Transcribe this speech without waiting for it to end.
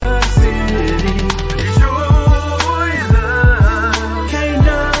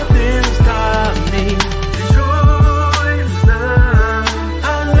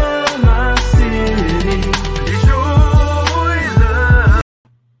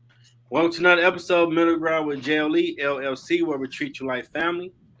Welcome to another episode of Middle Ground with JLE LLC, where we treat you like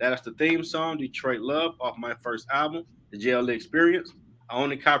family. That's the theme song, Detroit Love, off my first album, The JLE Experience. I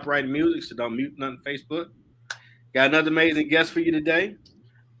only copyrighted music, so don't mute nothing Facebook. Got another amazing guest for you today.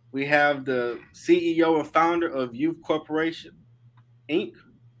 We have the CEO and founder of Youth Corporation, Inc.,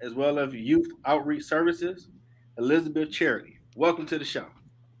 as well as Youth Outreach Services, Elizabeth Charity. Welcome to the show.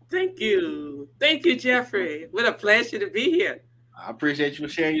 Thank you. Thank you, Jeffrey. What a pleasure to be here. I appreciate you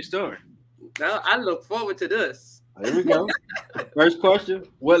for sharing your story. Now, I look forward to this. Here we go. First question,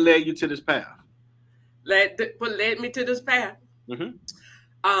 what led you to this path? What led me to this path? Mm-hmm.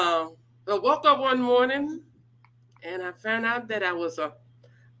 I woke up one morning and I found out that I was an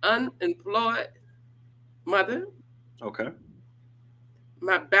unemployed mother. Okay.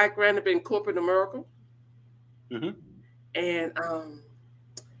 My background had been corporate America. Mm-hmm. And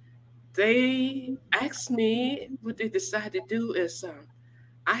they asked me what they decided to do is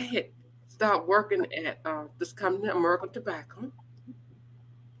I had started working at this company, American Tobacco.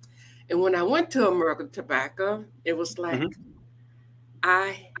 And when I went to American Tobacco, it was like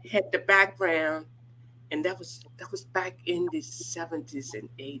I had the background, and that was back in the 70s and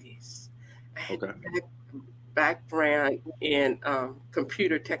 80s. I had background in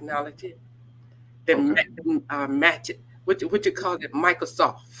computer technology that match it. What you call it,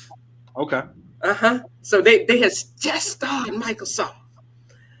 Microsoft. Okay. So they had just started Microsoft.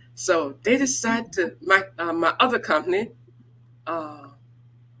 So they decided to my other company,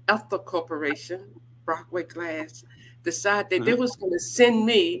 Ethel Corporation, Brockway Glass, decided that they was going to send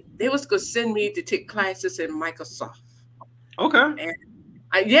me. They was going to send me to take classes in Microsoft. Okay.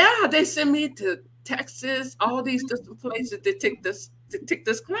 And they sent me to Texas, all these different places to take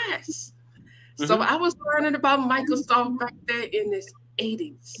this class. So I was learning about Microsoft back there in the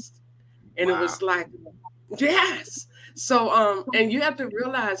 80s. And it was like, yes. So, and you have to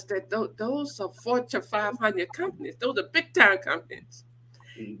realize that those are Fortune 500 companies. Those are big time companies.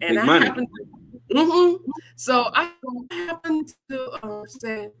 And I happened to, so I happened to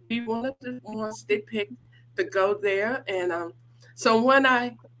say be one of the ones they picked to go there. And so when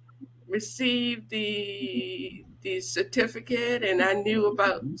I received the certificate and I knew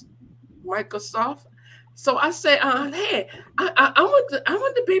about Microsoft, so I said, hey, I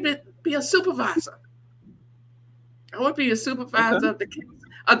want to be a supervisor. I want to be a supervisor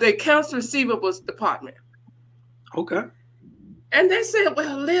of the accounts receivables department. Okay. And they said,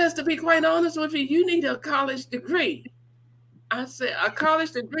 well, Liz, to be quite honest with you, you need a college degree. I said, a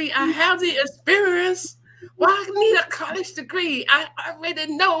college degree? I have the experience. Why I need a college degree? I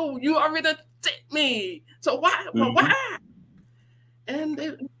already know. You already sent me. So why? Well, why?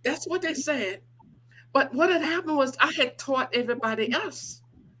 And that's what they said. But what had happened was I had taught everybody else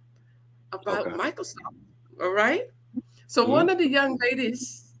about Microsoft. All right. So one of the young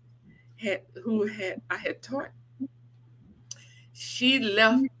ladies I had taught, she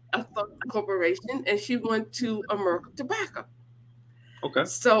left a corporation and she went to American Tobacco. Okay.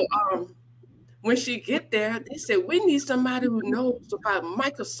 So when she get there, they said, we need somebody who knows about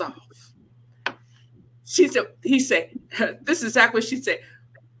Microsoft. He said, this is exactly what she said.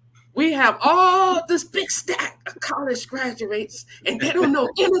 We have all this big stack of college graduates and they don't know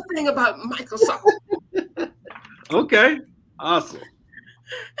anything about Microsoft. Okay. Awesome.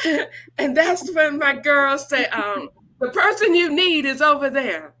 And that's when my girls say, the person you need is over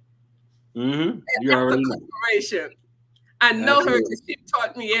there. You already know. Corporation. I know her because she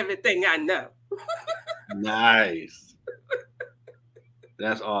taught me everything I know. Nice.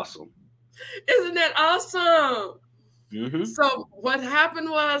 That's awesome. Isn't that awesome? So what happened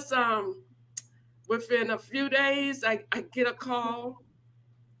was within a few days, I get a call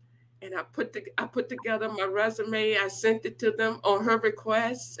and I put together my resume. I sent it to them on her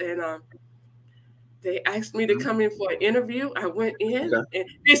request, and they asked me to come in for an interview. I went in and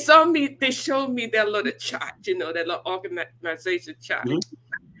they showed me their little chart, that little organization chart.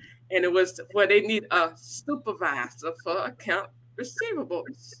 And it was where they need a supervisor for account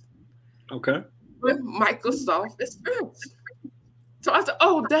receivables. Okay. With Microsoft experience. So I said,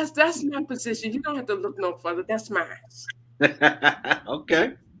 oh, that's my position. You don't have to look no further. That's mine.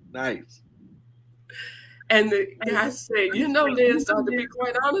 Okay. Nice. And the guy said, Liz, to be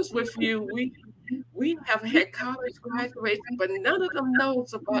quite honest with you, we have had college graduates, but none of them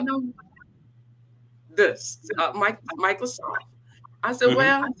knows about this, Microsoft. I said,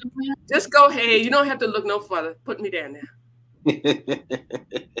 well, just go ahead. You don't have to look no further. Put me down there.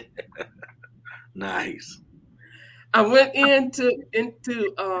 Nice. I went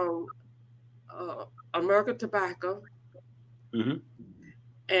into American Tobacco.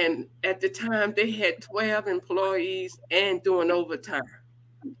 And at the time, they had 12 employees and doing overtime.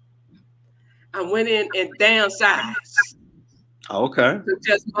 I went in and downsized. Okay. To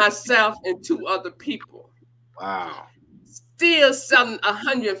just myself and 2 other people. Wow. Still selling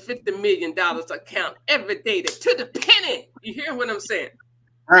 $150 million account every day to the penny. You hear what I'm saying?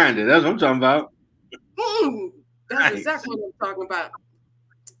 Randy, that's what I'm talking about. That's exactly what I'm talking about.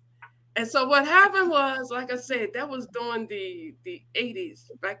 And so what happened was, like I said, that was during the 80s,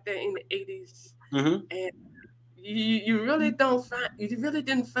 back there in the 80s. And you really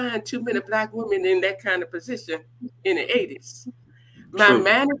didn't find too many Black women in that kind of position in the 80s. My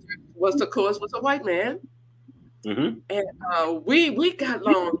manager was a white man. And we got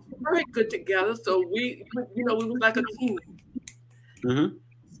along very good together. So we were like a team.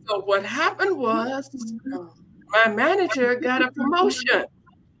 So what happened was my manager got a promotion.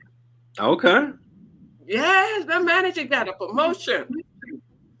 Okay. Yes, my manager got a promotion.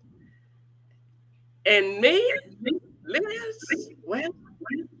 And me, Liz, well,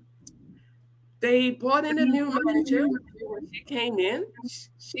 they brought in a new manager. When she came in,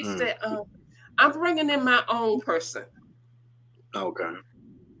 she said, I'm bringing in my own person. Okay.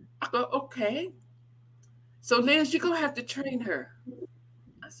 I go, okay. So Liz, you're going to have to train her.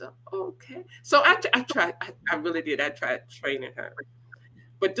 I said, okay. So I tried. I really did. I tried training her.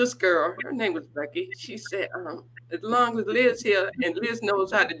 But this girl, her name was Becky, she said, as long as Liz here and Liz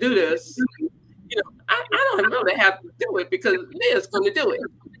knows how to do this, I don't really have to do it because Liz is going to do it.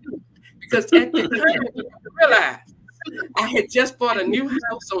 Because at the time, I realized I had just bought a new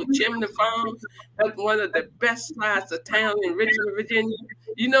house on Chimney Farms. That's one of the best sides of town in Richmond, Virginia.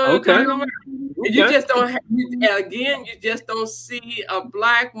 You know what I'm talking about? Okay. You just don't you just don't see a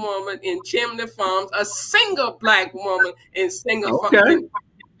Black woman in Chimney Farms, a single Black woman in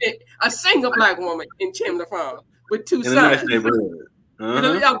a single Black woman in Chimney Farms with 2 sons. Nice neighborhood.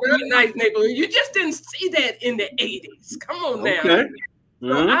 Very nice neighborhood. You just didn't see that in the 80s. Come on now. Okay.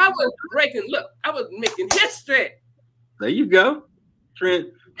 So I was I was making history. There you go.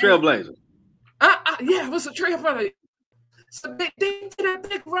 Trailblazer. Yeah, I was a trailblazer. So they did a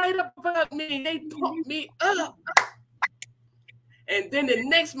big write-up about me. They pumped me up. And then the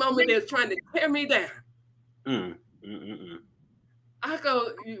next moment, they were trying to tear me down. I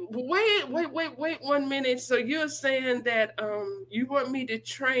go, wait 1 minute. So you're saying that you want me to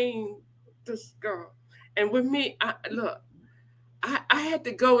train this girl. And with me, I had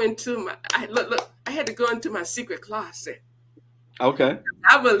to go into I had to go into my secret closet. Okay.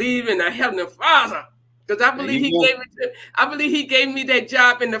 I believe in the Heavenly Father because I believe he gave me that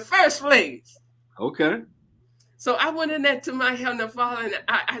job in the first place. Okay. So I went in there to my Heavenly Father and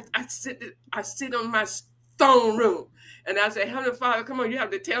I sit on my throne room and I said, Heavenly Father, come on, you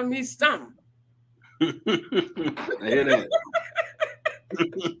have to tell me something. I hear that.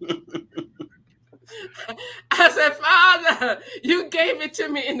 I said, Father, you gave it to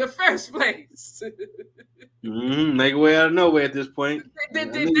me in the first place. Make a way out of nowhere at this point.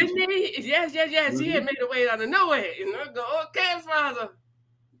 Didn't he? Yes. He had made a way out of nowhere. I go, okay, Father.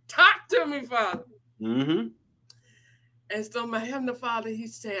 Talk to me, Father. And so my Heavenly Father, he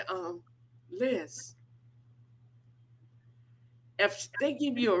said, Liz, if they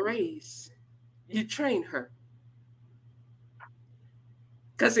give you a raise, you train her.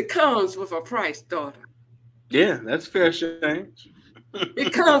 Because it comes with a price, daughter. Yeah, that's fair, Shane.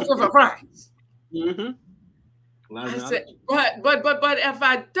 It comes with a price. I said, but if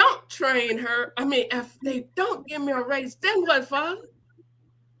I don't train her, if they don't give me a raise, then what, Father?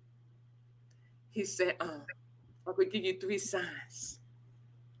 He said, I will give you 3 signs.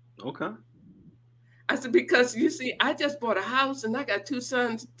 Okay. I said, because you see, I just bought a house and I got 2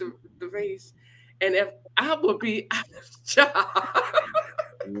 sons to raise. And if I will be out of job,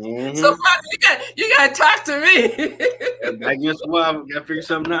 so Father, you got to talk to me. I guess I got to figure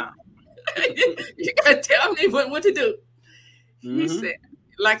something out. You got to tell me what to do. He said,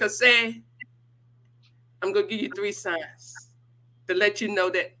 like I said, I'm going to give you 3 signs to let you know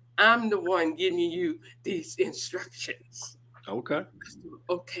that I'm the one giving you these instructions. Okay.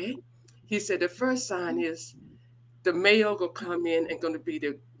 Okay. He said, the first sign is the male will come in and going to be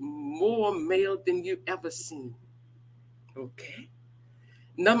the more male than you ever seen. Okay.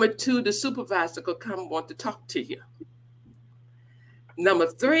 Number 2, the supervisor will come want to talk to you. Number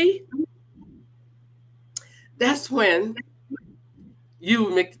 3, that's when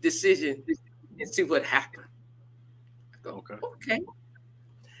you make the decision and see what happened. I go, okay.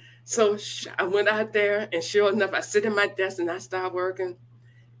 So I went out there, and sure enough, I sit at my desk and I start working.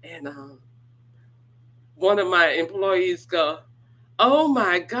 And one of my employees go, oh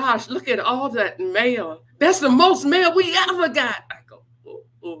my gosh, look at all that mail. That's the most mail we ever got. I go,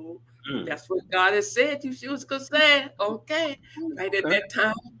 that's what God has said you was going to say. Okay. Right at that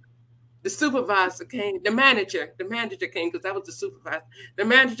time, the supervisor came, the manager came because I was the supervisor. The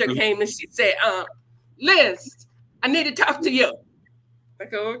manager came and she said, Liz, I need to talk to you. I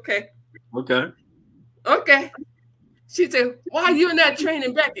go, okay. Okay. She said, why are you not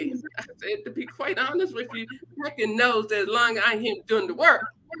training Becky? I said, to be quite honest with you, Becky knows that as long as I'm here doing the work,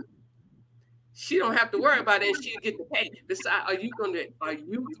 she don't have to worry about it and she'll get the pay. Besides, are you going to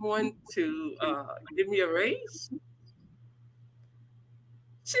give me a raise?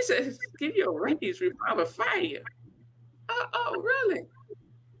 She said, give you a raise, we probably fire you. Oh, really?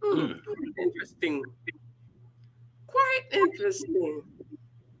 Interesting. Quite interesting.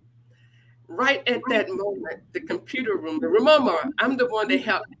 Right at that moment, the computer room, remember, I'm the one that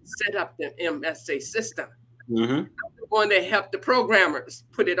helped set up the MSA system. I'm the one that helped the programmers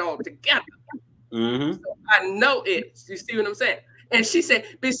put it all together. So I know it. You see what I'm saying? And she said,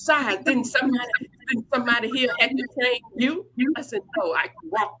 besides, didn't somebody here had to train you? I said, no, I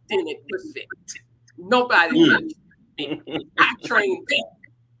walked in it with it. Nobody touched me. I trained them.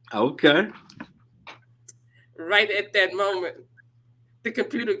 Okay. Right at that moment, the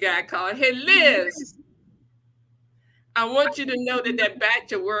computer guy called, hey, Liz, I want you to know that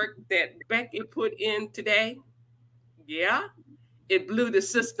batch of work that Becky put in today, yeah, it blew the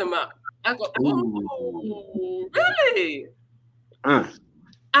system up. I go, oh, really?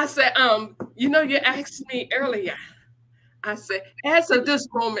 I said, you asked me earlier. I said, as of this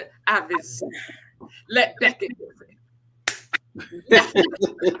moment, I resigned. Let Becky do it.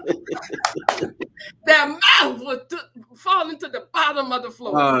 Their mouth was falling to the bottom of the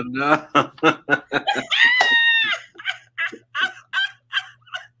floor. Oh, no.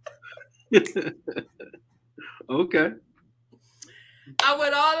 Okay. I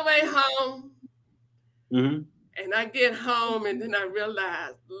went all the way home. And I get home and then I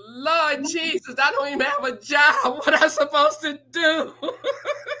realized, Lord Jesus, I don't even have a job. What am I supposed to do?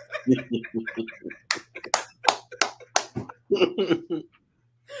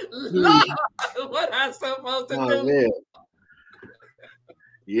 Lord, what am I supposed to do? Man.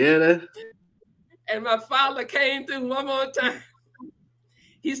 Yeah. And my father came through one more time.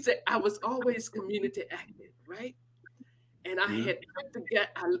 He said, I was always community active, right? And I had put together,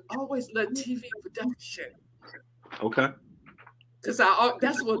 I always loved TV production. Okay. Because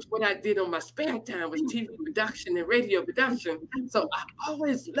that's what I did on my spare time was TV production and radio production. So I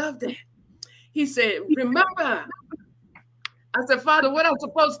always loved that. He said, remember. I said, Father, what I'm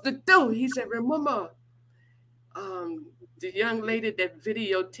supposed to do? He said, remember the young lady that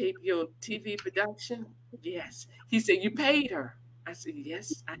videotaped your TV production? Yes. He said, you paid her. I said,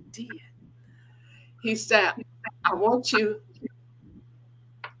 yes, I did. He said, I want you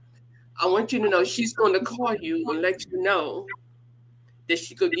to know she's going to call you and let you know that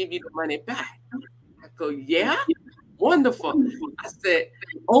she could give you the money back. I go, yeah? Wonderful. I said,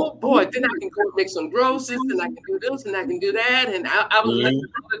 oh boy, then I can go make some groceries and I can do this and I can do that. And I was looking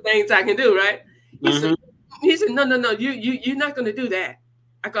at the things I can do, right? He said, no, you're not going to do that.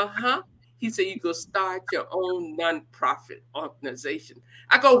 I go, huh? He said, you go start your own nonprofit organization.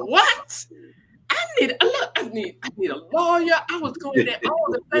 I go, what? I need a lawyer. I was going there, all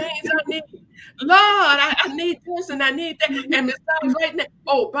the things I need. Lord, I need this and I need that. And besides right now,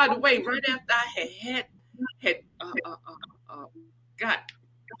 oh, by the way, right after I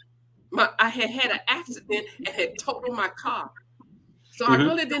had an accident and had totaled my car. So I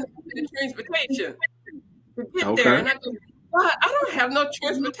really didn't have the transportation to get there. And I go, God, I don't have no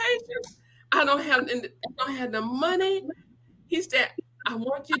transportation. I don't have the money. He said, I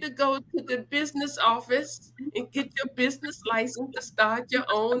want you to go to the business office and get your business license to start your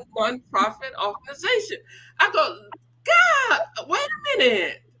own nonprofit organization. I go, God, wait a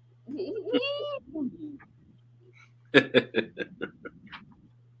minute.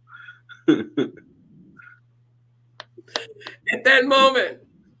 At that moment,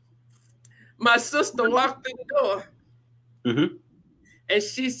 my sister walked through the door. And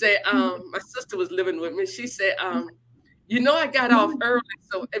she said, my sister was living with me. She said, I got off early,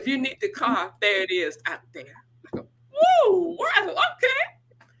 so if you need the car, there it is out there. I go, whoa, wow, okay.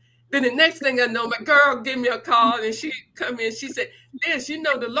 Then the next thing I know, my girl gave me a call and she come in. She said, Liz,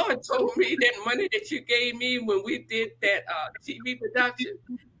 the Lord told me that money that you gave me when we did that TV production,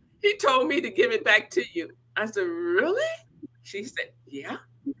 he told me to give it back to you. I said, really? She said, yeah.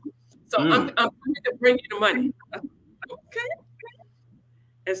 So I'm going to bring you the money. Said, okay.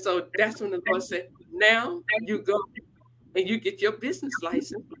 And so that's when the Lord said, now you go and you get your business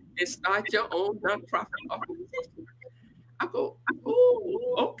license and start your own nonprofit organization. I go,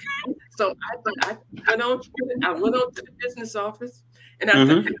 oh, okay. So I went on to the business office and I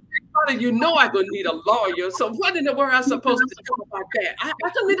said, Father, you know I'm going to need a lawyer. So what in the world am I supposed to do about that? I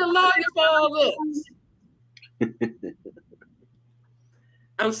don't need a lawyer for all this.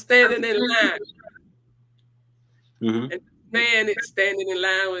 I'm standing in line. Mm-hmm. And the man is standing in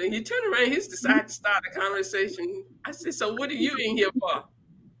line with, and he turned around, he's decided to start a conversation. I said, so what are you in here for?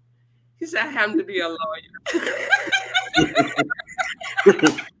 He said, I happen to be a lawyer. You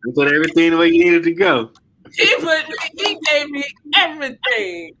put everything the way you needed to go. He gave me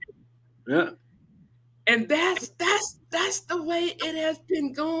everything. Yeah. And that's the way it has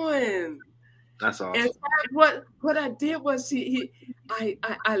been going. That's awesome. And what I did was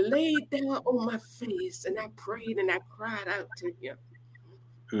I laid down on my face and I prayed and I cried out to him.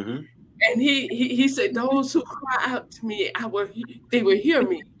 Mm-hmm. And he said, those who cry out to me, they will hear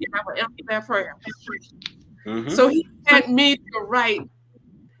me, and I will answer their prayers. Mm-hmm. So he had me to write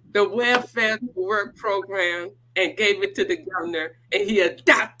the welfare work program and gave it to the governor, and he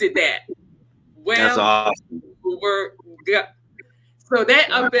adopted that. That's awesome. Work. So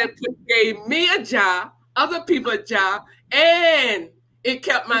that gave me a job, other people a job, and it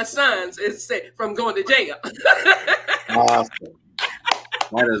kept my sons from going to jail. Awesome.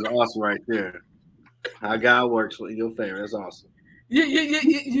 That is awesome right there. How God works in your favor. That's awesome.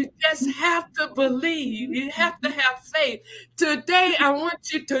 You just have to believe. You have to have faith. Today, I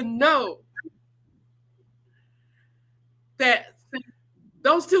want you to know that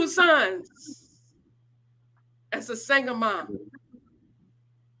those two sons, as a single mom,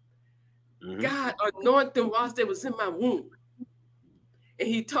 mm-hmm. God anointed them whilst they was in my womb. And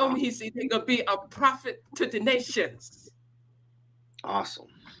he told me, he said, they're going to be a prophet to the nations. Awesome.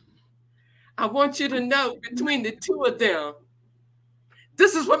 I want you to know, between the two of them,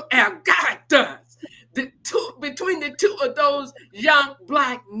 this is what our God does. Between the two of those young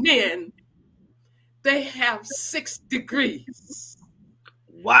Black men, they have 6 degrees.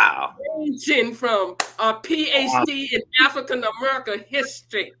 Wow. Ranging from a PhD in African American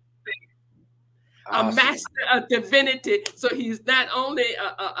history, awesome. A Master of Divinity. So he's not only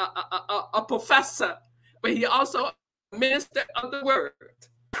a professor, but he also a minister of the word.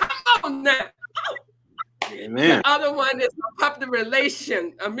 Come on now. Amen. The other one is a public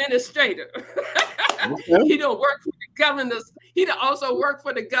relation administrator. Okay. He don't work for the governor's. He also work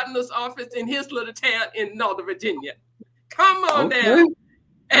for the governor's office in his little town in Northern Virginia. Come on now.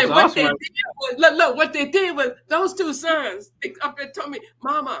 And what awesome. What they did was those two sons, they up there told me,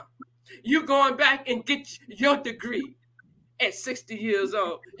 Mama, you going back and get your degree at 60 years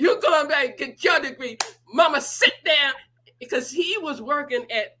old. You going back and get your degree. Mama, sit down. Because he was working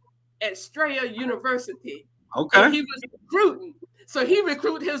at Strayer University. Okay. And he was recruiting. So he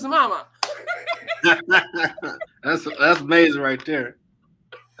recruited his mama. That's amazing right there.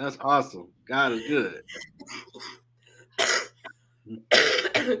 That's awesome. God is good.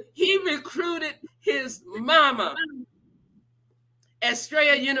 He recruited his mama at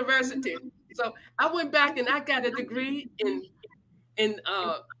Strayer University. So I went back and I got a degree in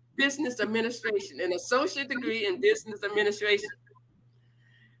business administration, an associate degree in business administration.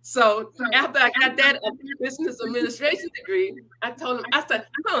 So after I got that business administration degree, I told him, I said,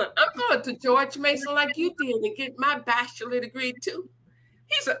 I'm going to George Mason like you did and get my bachelor degree too.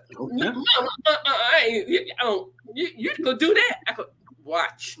 He said, okay. You go do that. I go,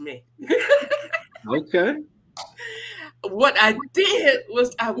 watch me. Okay. What I did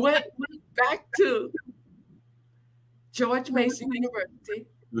was I went back to George Mason University,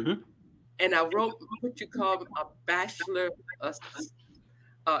 mm-hmm. and I wrote what you call a Bachelor of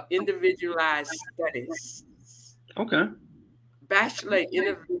Individualized Studies. Okay. Bachelor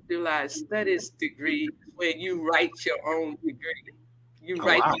Individualized Studies degree where you write your own degree. You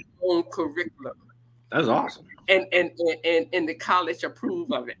write your own curriculum. That's awesome. And the college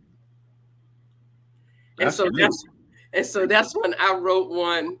approve of it. And so that's when I wrote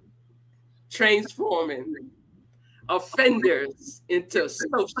one, transforming offenders into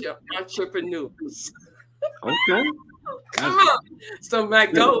social entrepreneurs. Okay. Come on. So my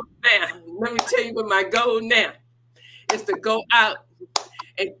goal now, let me tell you what my goal now is to go out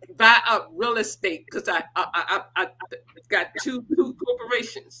and buy up real estate, because I got two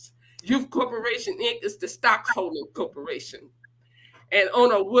corporations. Youth Corporation Inc. is the stockholding corporation. And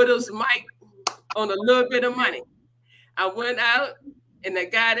on a widow's mite, on a little bit of money, I went out and I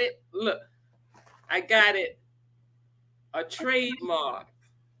got it. Look, I got it. A trademark.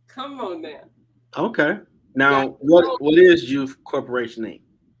 Come on now. Okay. Now, what is Youth Corporation Inc.?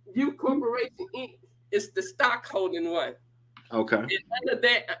 Youth Corporation Inc. is the stockholding one. Okay. And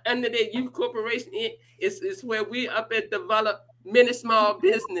under that Youth Corporation Inc. is where we up at develop many small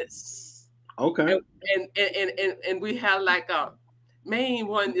business. Okay. And we have like main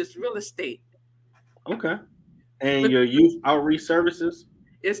one is real estate. Okay. And your youth outreach services?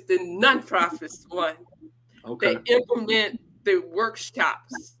 It's the nonprofits one. Okay. They implement the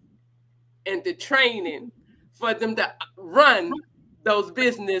workshops and the training for them to run those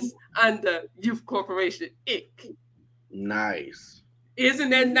business under Youth Corporation Inc. Nice. Isn't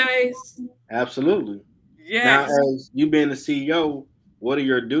that nice? Absolutely. Yes. Now, as you being the CEO, what are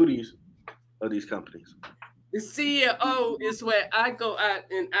your duties of these companies? The CEO is where I go out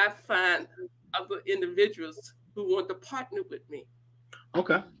and I find other individuals who want to partner with me.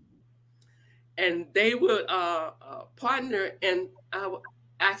 Okay. And they would partner, and I would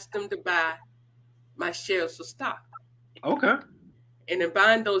ask them to buy my shares of stock. Okay. And in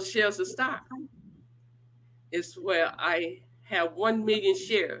buying those shares of stock is where I have 1 million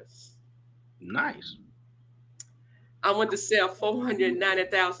shares. Nice. I want to sell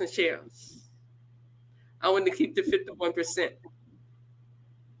 490,000 shares. I want to keep the 51%.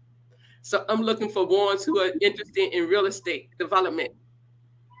 So I'm looking for ones who are interested in real estate development.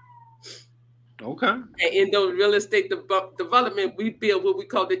 Okay. And in those real estate development, we build what we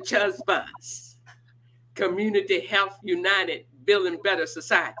call the CHUSBUS, Community Health United, Building Better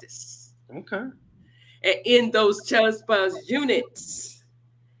Societies. Okay. And in those CHUSBUS units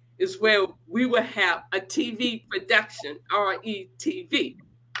is where we will have a TV production, RETV.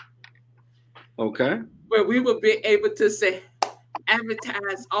 Okay. Where we will be able to say,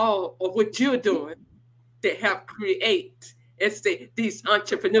 advertise all of what you're doing to help create these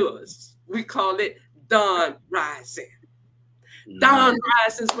entrepreneurs. We call it Dawn Rising. Nice. Dawn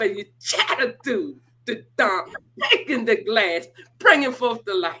Rising is where you chatter through the dawn, breaking the glass, bringing forth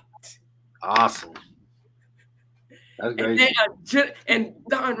the light. Awesome. That's great. And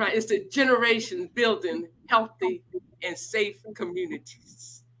Dawn Rising is the generation building healthy and safe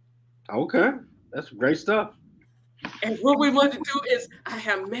communities. Okay. That's great stuff. And what we want to do is I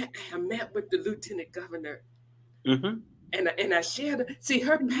have met with the lieutenant governor. Mm-hmm. And I shared, see,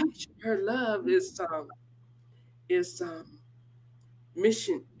 her passion, her love is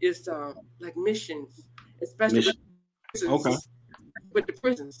mission, is like missions, especially with the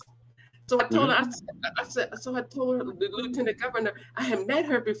prisons. So I told her, I told her, the lieutenant governor, I had met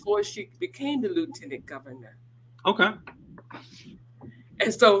her before she became the lieutenant governor. Okay.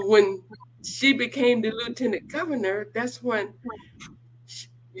 And so when she became the lieutenant governor, that's when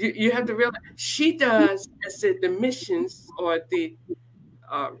you have to realize she does, I said, the missions or the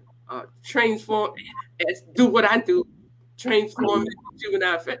transform, do what I do, transforming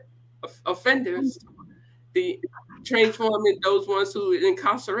juvenile offenders, the transforming those ones who are in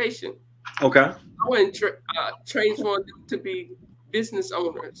incarceration. Okay. I want to transform them to be business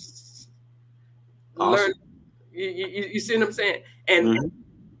owners. Awesome. Learn, you see what I'm saying?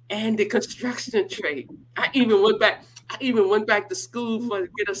 And the construction trade. I even went back to school to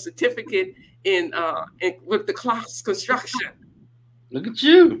get a certificate in with the class construction. Look at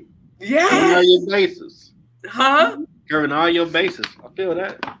you. Yeah. Covering all your bases. Huh? Covering all your bases. I feel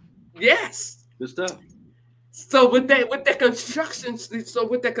that. Yes. Good stuff. So with that construction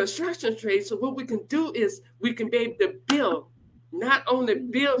trade, so what we can do is we can be able to build, not only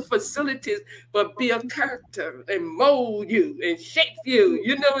build facilities, but build character and mold you and shape you.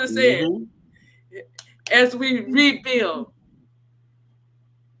 You know what I'm saying? Mm-hmm. As we rebuild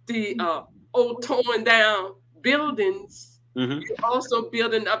the old torn down buildings, you're also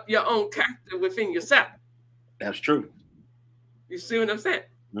building up your own character within yourself. That's true. You see what I'm saying?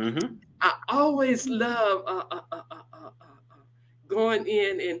 Mm-hmm. I always love going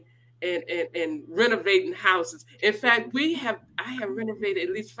in and renovating houses. In fact, I have renovated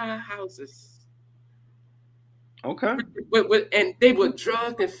at least 5 houses. Okay. And they were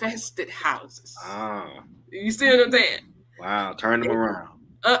drug infested houses. Ah. You see what I'm saying? Wow, turn them around.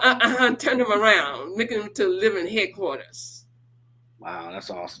 Turn them around, making them to living headquarters. Wow, that's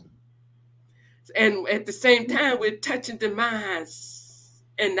awesome. And at the same time, we're touching the minds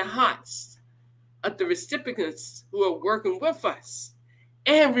and the hearts of the recipients who are working with us.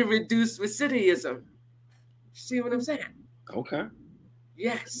 And we reduce recidivism. See what I'm saying? Okay.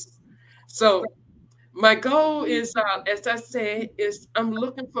 Yes. So my goal is, as I said, is I'm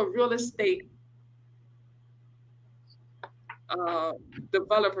looking for real estate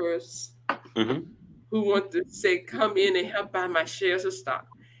developers who want to say, come in and help buy my shares of stock.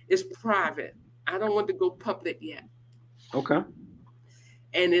 It's private. I don't want to go public yet. Okay.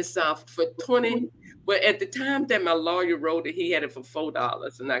 And it's for 20. But at the time that my lawyer wrote it, he had it for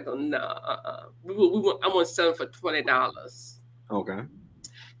 $4. And I go, no, I want to sell it for $20. Okay.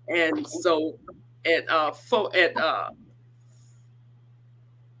 And so at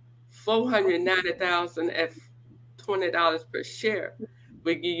 490,000 at $20 per share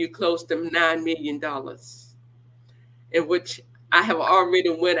will give you close to $9 million, in which I have already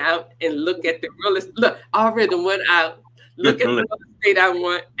went out and look at the real estate. Look, I already went out, look at the real estate I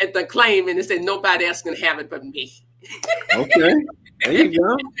want at the claim, and they said nobody else can have it but me. Okay, there you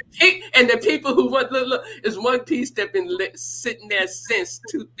go. And the people who want look is one piece that's been sitting there since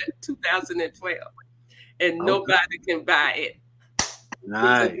 2012, and nobody can buy it.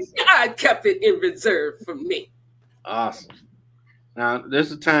 Nice. I kept it in reserve for me. Awesome. Now, this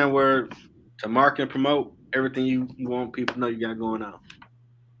is a time where to market and promote everything you want people to know you got going on.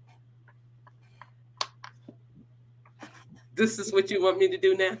 This is what you want me to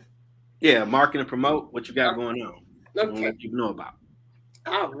do now? Yeah, market and promote what you got going on. Okay. Let people know about.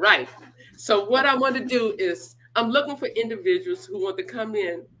 All right. So what I want to do is I'm looking for individuals who want to come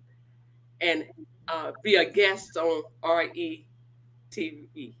in and be a guest on RETV,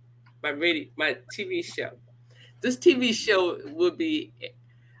 my TV show. This TV show will be,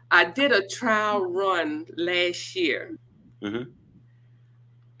 I did a trial run last year. Mm-hmm.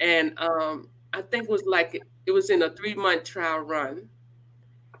 And I think it was in a 3-month trial run.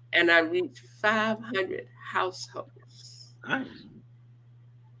 And I reached 500 households. Nice.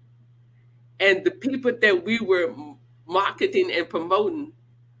 And the people that we were marketing and promoting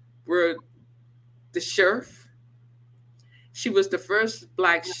were the sheriff. She was the first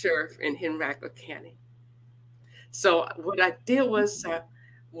Black sheriff in Henrico County. So what I did was I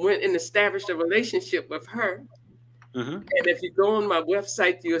went and established a relationship with her. Mm-hmm. And if you go on my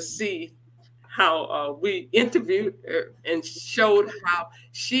website, you'll see how we interviewed her and showed how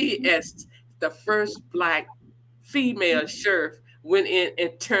she, as the first Black female sheriff, went in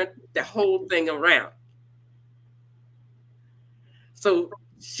and turned the whole thing around. So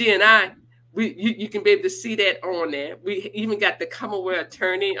she and I, you can be able to see that on there. We even got the Commonwealth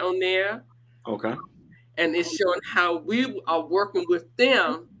attorney on there. Okay. And it's showing how we are working with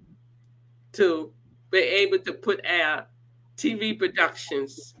them to be able to put our TV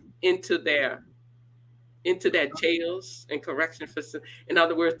productions into their jails and correction facilities. In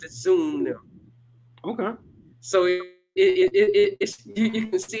other words, to Zoom them. Okay. So it's you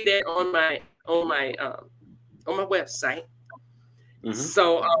can see that on my website. Mm-hmm.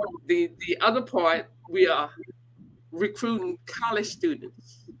 So the other part, we are recruiting college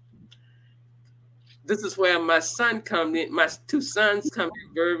students. This is where my son comes in. My 2 sons come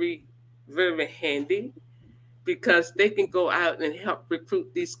in very, very handy, because they can go out and help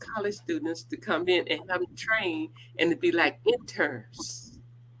recruit these college students to come in and help train and to be like interns.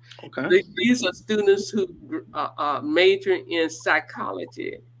 Okay. These are students who are majoring in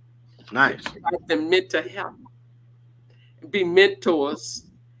psychology. Nice. The mental health, be mentors,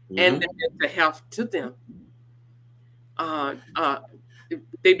 mm-hmm. and the mental health to them.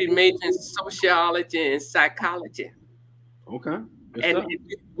 They be majoring in sociology and psychology. Okay. And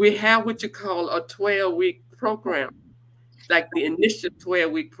we have what you call a 12-week program, like the initial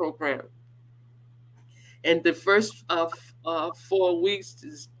 12-week program. And the first 4 weeks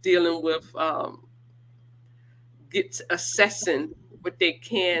is dealing with assessing what they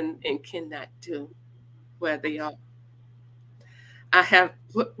can and cannot do where they are. I have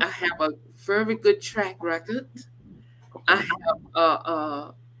a very good track record. I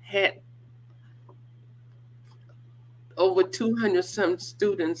have had over 200 some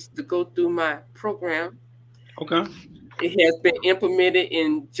students to go through my program. Okay. It has been implemented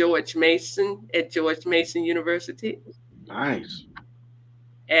in at George Mason University. Nice.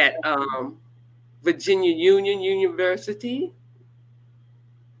 At Virginia Union University.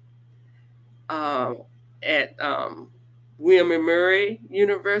 At William and Mary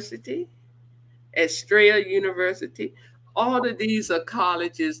University. At Strayer University. All of these are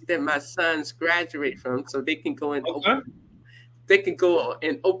colleges that my sons graduate from, so they can go and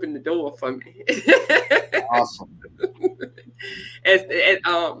open the door for me. Awesome. At the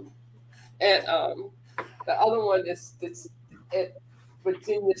other one is at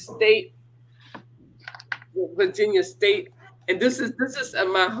Virginia State, and this is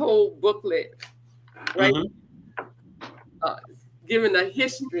my whole booklet, right? Mm-hmm. Giving a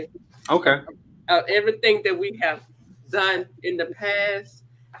history. Okay. Of everything that we have done in the past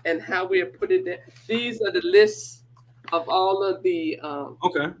and how we have put it there. These are the lists of all of the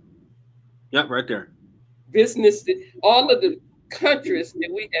okay. Yep, right there. Business, all of the countries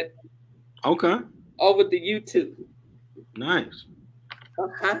that we had. Okay. Over the YouTube. Nice.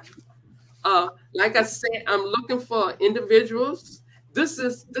 Like I said, I'm looking for individuals. This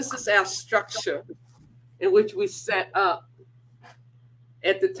is our structure in which we set up.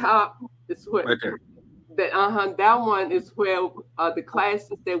 At the top is where right there. That one is where the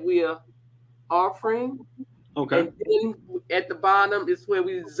classes that we are offering. Okay. And then at the bottom is where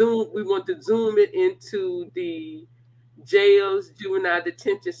we want to zoom it into the jails, juvenile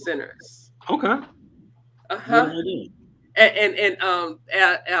detention centers. Okay. Uh-huh.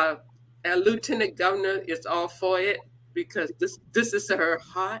 Our lieutenant governor is all for it because this is her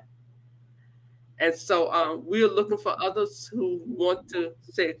heart. And so we're looking for others who want to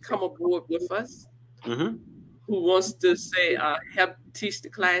say come aboard with us, Mm-hmm. who wants to say help teach the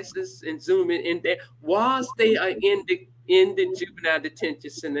classes and zoom in there whilst they are in the juvenile detention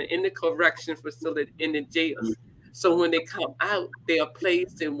center, in the correction facility, in the jails. So when they come out, they are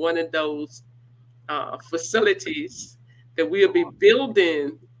placed in one of those facilities that we'll be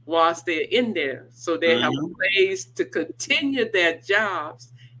building whilst they're in there, so they have a place to continue their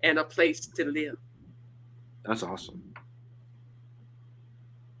jobs and a place to live. That's awesome.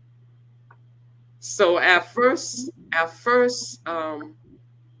 So our first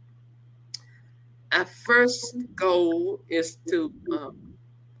goal is to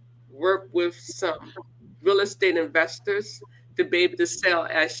work with some real estate investors to be able to sell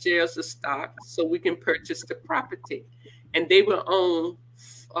our shares of stock so we can purchase the property, and they will own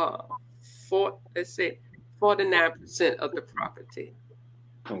 49% of the property.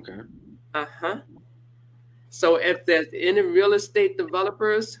 Okay. So if there's any real estate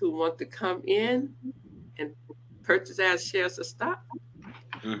developers who want to come in and purchase our shares of stock,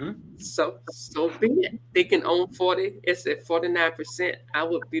 so be it. They can own 49%. I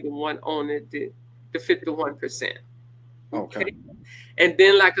would be the one owning the 51%. Okay. And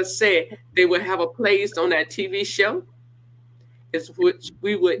then, like I said, they will have a place on that TV show, which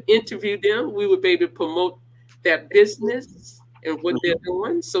we would interview them. We would be able to promote their business and what they're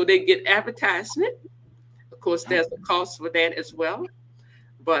doing, so they get advertisement. Of course, there's a cost for that as well,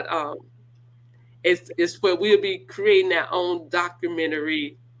 but it's where we'll be creating our own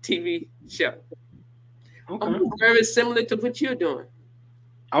documentary TV show. Okay. Very similar to what you're doing.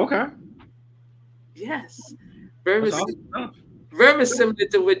 Okay. Yes. Very similar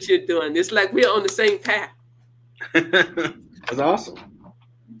to what you're doing. It's like we're on the same path. That's awesome.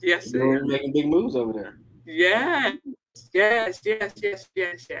 Yes. You're making big moves over there. Yes.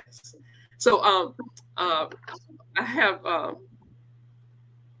 So I have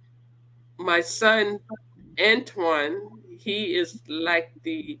my son Antoine. He's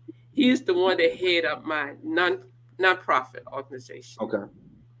the one that head up my nonprofit organization. Okay.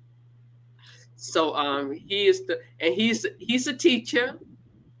 So he's a teacher.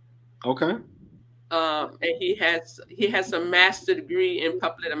 Okay. And he has a master's degree in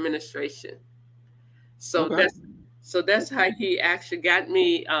public administration. So that's how he actually got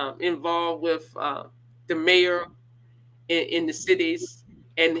me involved with the mayor in the cities,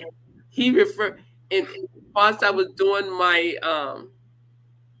 and he referred. And whilst I was doing my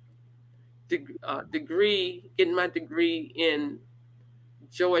degree, getting my degree in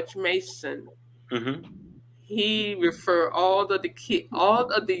George Mason, he referred all of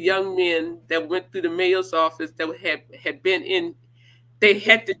the young men that went through the mayor's office that had been in. They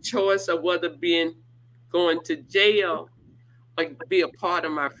had the choice of whether going to jail or be a part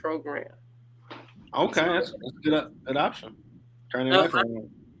of my program. Okay, that's a good option.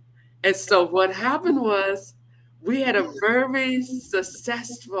 And so what happened was we had a very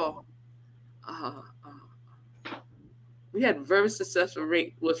successful rate.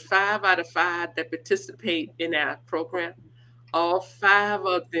 It was 5 out of 5 that participate in our program. All 5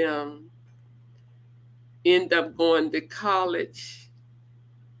 of them end up going to college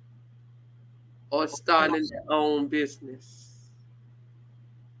or starting their own business.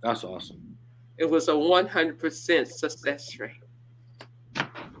 That's awesome. It was a 100% success rate.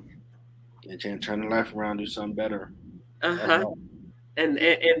 And turn the life around, do something better. And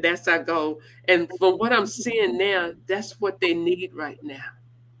that's our goal. And from what I'm seeing now, that's what they need right now.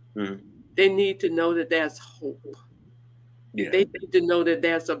 They need to know that there's hope. Yeah. They need to know that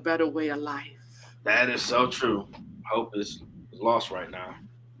there's a better way of life. That is so true. Hope is lost right now.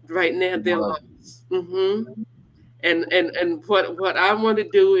 Right now, they're lost. And what I want to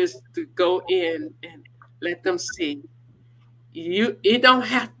do is to go in and let them see it don't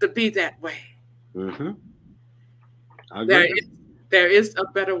have to be that way. There is a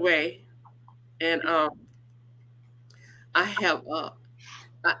better way, and I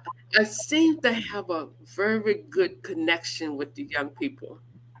seem to have a very good connection with the young people.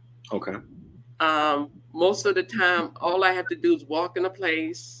 Okay. Most of the time, all I have to do is walk in a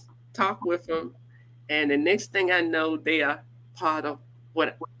place, talk with them, and the next thing I know, they are part of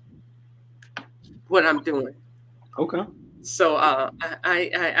what I'm doing. Okay. So I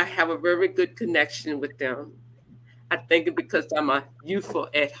have a very good connection with them. I think it's because I'm a youthful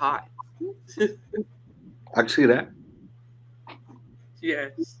at heart. I can see that.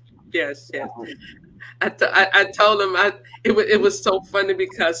 Yes. I told him it was so funny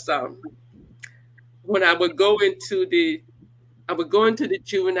because when I would go into the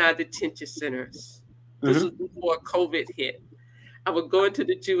juvenile detention centers. This was before COVID hit. I would go into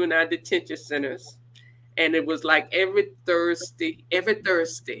the juvenile detention centers, and it was like every Thursday,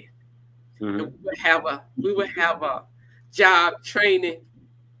 we would have a job training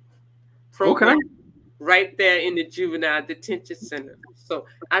program right there in the juvenile detention center. So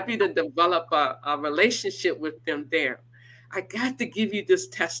I began to develop a relationship with them there. I got to give you this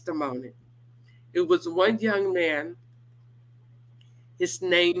testimony. It was one young man. His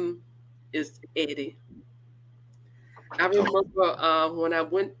name is Eddie. I remember when I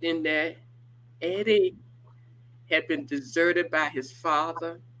went in there, Eddie had been deserted by his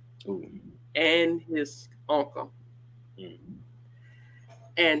father and his uncle.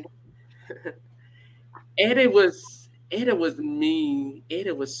 And Eddie was mean.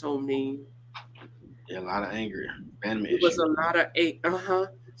 Eddie was so mean. Yeah, a lot of anger. It was a lot of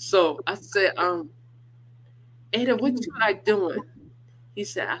So I said, Eddie, what you like doing? He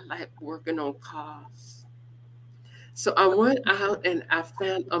said, I like working on cars. So I went out and I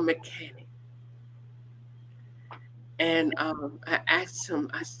found a mechanic. And I asked him,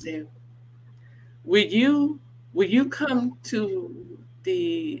 I said, will you come to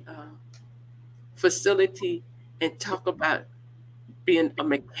the facility and talk about being a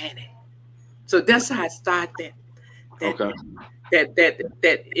mechanic? So that's how I started that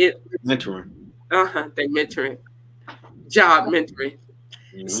mentoring. The mentoring, job mentoring.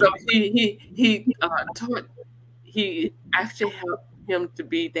 Mm-hmm. So he taught. He actually helped him to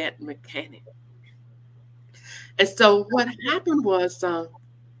be that mechanic. And so what happened was the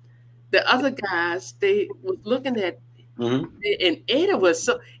other guys, they was looking at, and Eddie was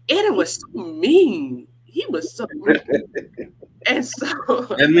so mean. He was so mean. And so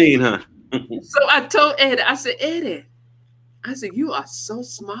that mean, huh? So I told Eddie, I said, Eddie, I said, you are so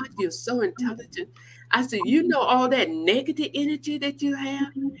smart, you're so intelligent. I said, you know all that negative energy that you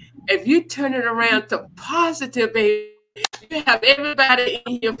have? If you turn it around to positive, baby, you have everybody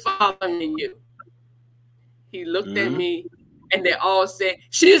in here following you. He looked at me and they all said,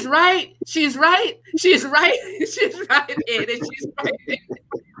 she's right, she's right, she's right, she's right, Eddie, she's right.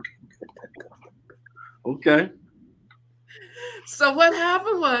 Okay. So what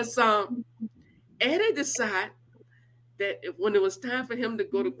happened was Eddie decided that when it was time for him to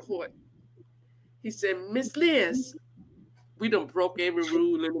go to court, he said, Miss Liz, we done broke every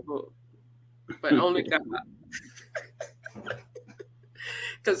rule in the book, but only God.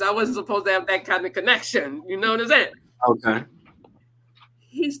 Because I wasn't supposed to have that kind of connection. You know what I'm saying? Okay.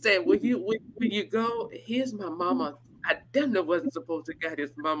 He said, will you go? Here's my mama. I definitely wasn't supposed to get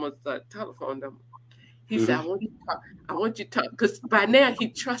his mama's telephone number. He said, I want you to talk. Because by now he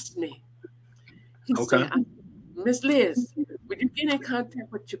trusts me. He said, Miss Liz, would you get in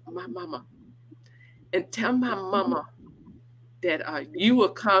contact with my mama and tell my mama that you will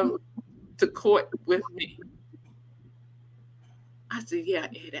come to court with me? I said, yeah,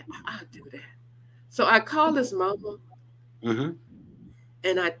 Eddie, I'll do that. So I called his mama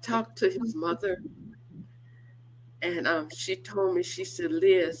and I talked to his mother. And she told me, she said,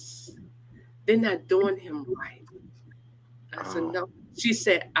 Liz, they're not doing him right. I said, no. She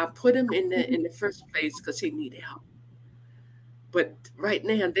said, I put him in the first place because he needed help. But right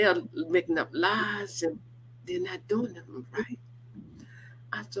now they're making up lies and they're not doing them right.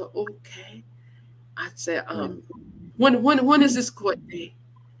 I said, okay. I said, when is this court day?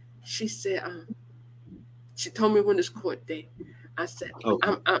 She said, she told me when is court day. I said,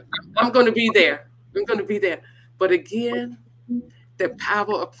 I'm going to be there. I'm going to be there. But again, the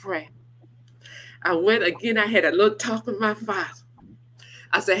power of prayer. I went again. I had a little talk with my father.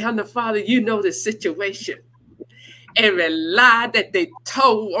 I said, Heavenly Father, you know the situation. Every lie that they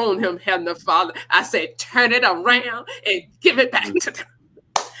told on him, Heavenly Father, I said, turn it around and give it back to them.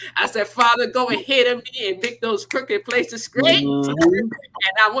 I said, Father, go ahead of me and make those crooked places straight. And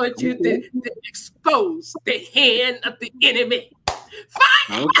I want you to expose the hand of the enemy.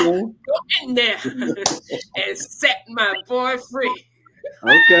 Fine. Go in there and set my boy free.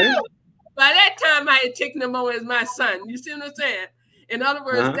 Okay. By that time, I had taken him on as my son. You see what I'm saying? In other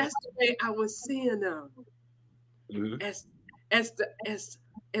words, that's the way I was seeing them. As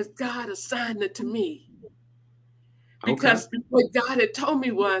God assigned it to me. Because what God had told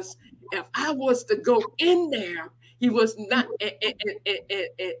me was, if I was to go in there, he was not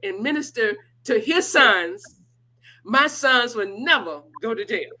and minister to his sons, my sons would never go to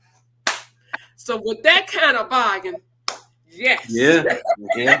jail. So with that kind of bargain, yes. Yeah.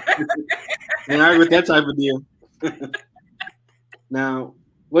 And I with that type of deal. Now,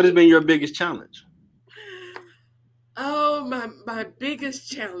 what has been your biggest challenge? Oh, my biggest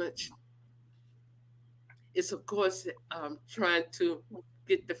challenge is, of course, trying to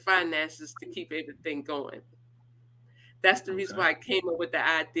get the finances to keep everything going. That's the reason why I came up with the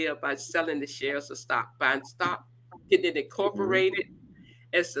idea about selling the shares of stock, buying stock, getting it incorporated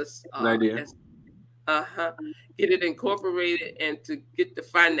as a idea. Get it incorporated and to get the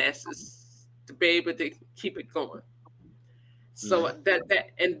finances to be able to keep it going. So that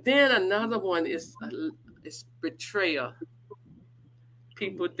and then another one is betrayal.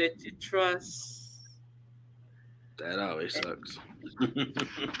 People that you trust. That always sucks.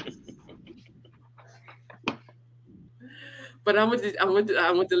 But I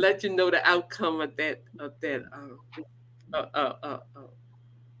want to let you know the outcome of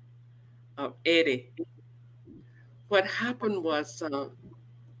Eddie. What happened was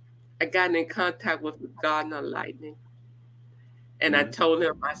I got in contact with the Gardner Lightning, and I told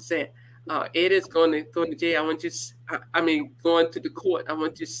him, I said, Eddie's going to jail. I want you, going to the court. I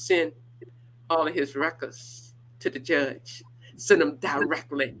want you to send all of his records to the judge. Send them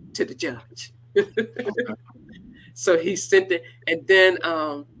directly to the judge. So he sent it, and then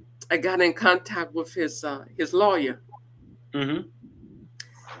I got in contact with his lawyer, and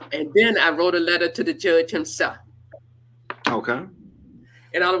then I wrote a letter to the judge himself. Okay.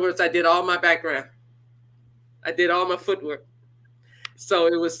 In other words, I did all my background. I did all my footwork. So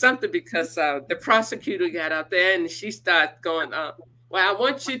it was something because the prosecutor got out there and she started going, well, I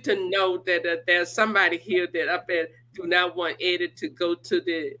want you to know that there's somebody here that up there do not want Eddie to go to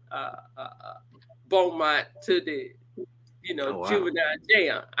the Beaumont, to the juvenile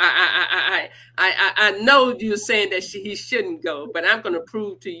jail. I know you're saying that he shouldn't go, but I'm going to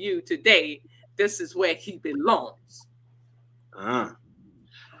prove to you today this is where he belongs.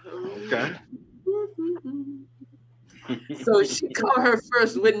 Okay. So she called her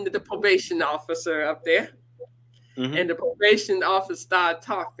first witness, the probation officer up there, and the probation officer started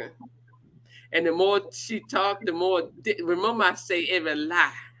talking. And the more she talked, the more. Remember, I say every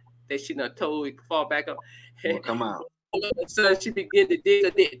lie that she done told, we fall back up. Well, come out. So she began to dig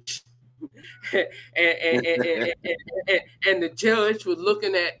a ditch, and the judge was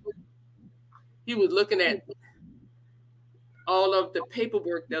looking at. He was looking at all of the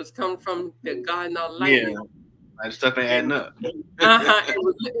paperwork that was coming from the Gardner Lightning. Yeah, that stuff ain't adding up.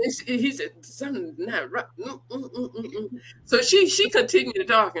 He said something not right. So she continued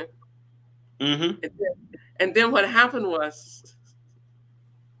talking. And then what happened was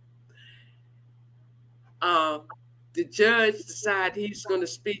the judge decided he's going to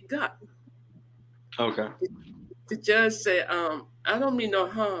speak up. Okay. The judge said, I don't mean no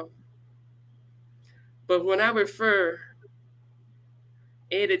harm, but when I refer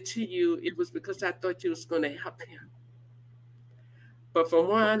Eddie to you, it was because I thought you was going to help him. But from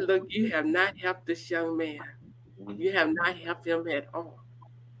one look, you have not helped this young man. You have not helped him at all.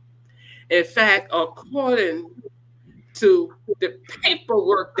 In fact, according to the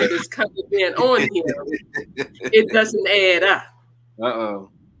paperwork that is coming in on him, it doesn't add up.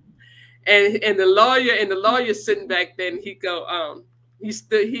 And the lawyer sitting back there, and he go, he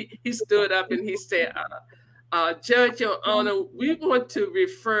stood up and he said, Judge, Your Honor, we want to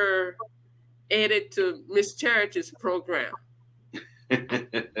refer Eddie to Miss Charity's program.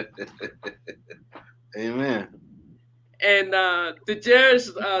 Amen. And the judge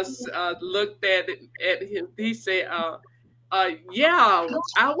looked at him. He said, yeah,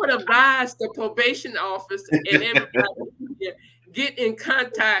 I would advise the probation office and everybody get in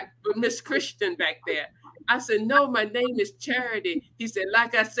contact with Miss Christian back there. I said, no, my name is Charity. He said,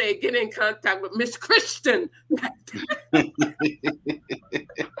 like I said, get in contact with Miss Christian.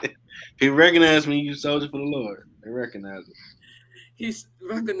 He recognized when you soldier for the Lord. They recognize it. He's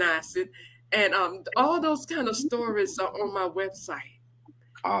recognized it. And all those kind of stories are on my website.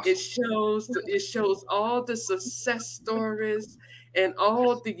 Awesome. It shows all the success stories and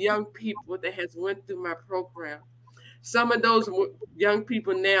all the young people that has went through my program. Some of those young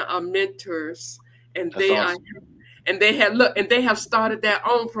people now are mentors, and they awesome. They have started their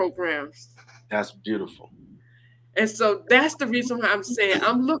own programs. That's beautiful. And so that's the reason why I'm saying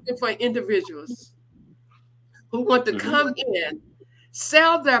I'm looking for individuals who want to come in,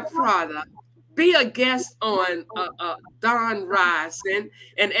 sell their product, be a guest on Don Rising,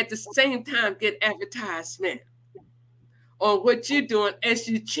 and at the same time get advertisement on what you're doing as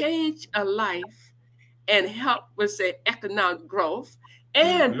you change a life and help with, say, economic growth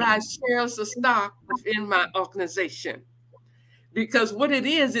and buy shares of stock within my organization. Because what it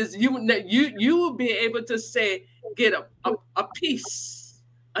is you will be able to say, get a piece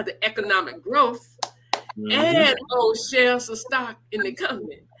of the economic growth and own shares of stock in the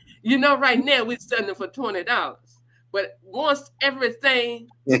company. You know, right now we're selling for $20, but once everything,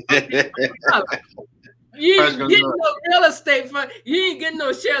 you ain't getting no real estate for, you ain't getting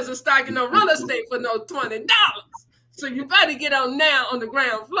no shares of stock in no real estate for no $20. So you better get on now on the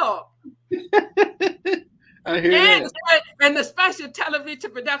ground floor. I hear that. And the special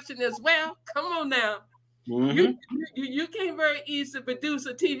television production as well. Come on now. You can't very easily produce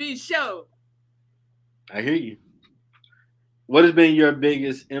a TV show. I hear you. What has been your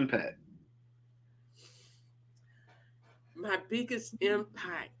biggest impact? My biggest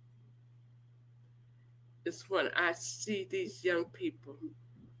impact is when I see these young people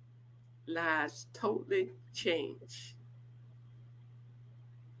lives totally change.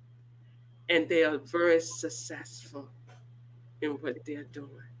 And they are very successful in what they're doing.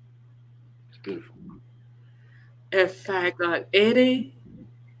 It's beautiful. In fact, Eddie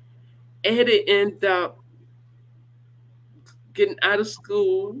ended up getting out of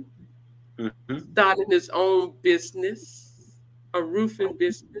school, starting his own business, a roofing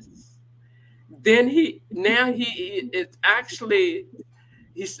business. Then he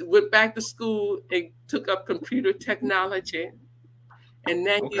went back to school and took up computer technology, and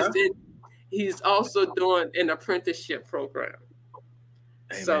now he's also doing an apprenticeship program.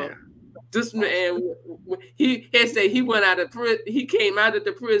 Amen. So this man, he said he went out of prison. He came out of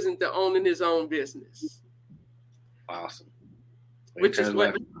the prison to owning his own business. Awesome. Which is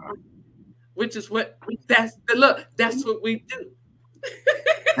what that's what we do.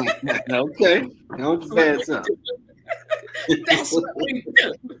 Okay. Don't bad something. That's what we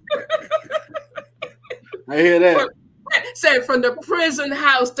do. I hear that. Say from the prison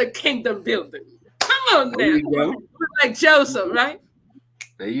house to kingdom building. Come on now. Like Joseph, right?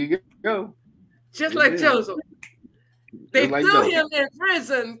 There you go. Just like Joseph. They threw him in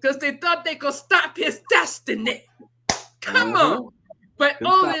prison because they thought they could stop his destiny. Come on. But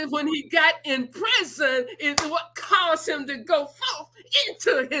only when he got in prison is what caused him to go forth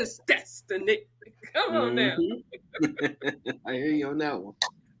into his destiny. Come on now. I hear you on that one.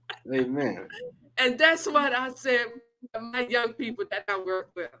 Amen. And that's what I said to my young people that I work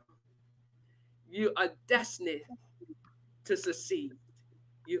with. You are destined to succeed.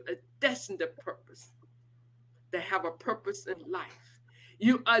 You are destined to purpose, to have a purpose in life.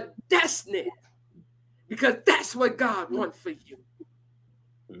 You are destined because that's what God wants for you.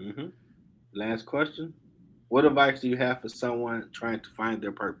 Last question. What advice do you have for someone trying to find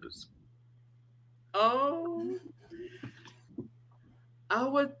their purpose? Oh, I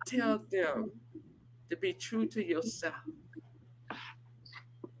would tell them to be true to yourself.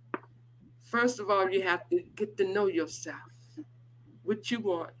 First of all, you have to get to know yourself, what you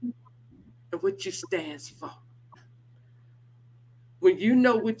want and what you stand for. When you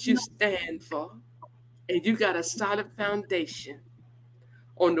know what you stand for and you got a solid foundation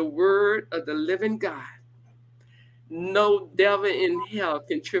on the word of the living God, no devil in hell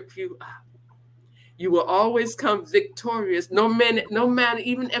can trip you up. You will always come victorious. No matter,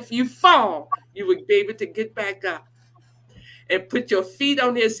 even if you fall, you will be able to get back up and put your feet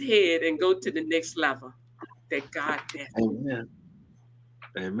on his head and go to the next level that God has. Amen.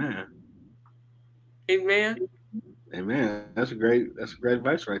 Amen. Amen. Amen. That's great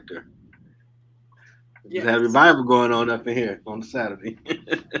advice right there. Yes. Just have your Bible going on up in here on Saturday.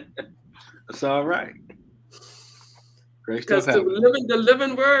 That's all right. Great stuff. Because the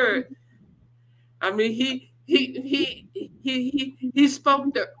living word. I mean, he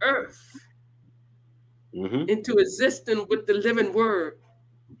spoke the earth into existence with the living word.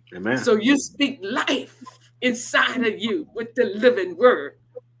 Amen. So you speak life inside of you with the living word.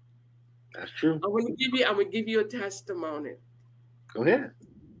 That's true. I'm gonna give you a testimony. Go ahead.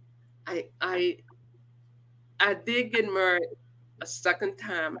 I did get married a second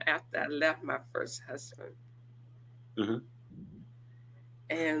time after I left my first husband.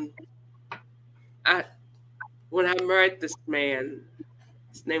 And when I married this man,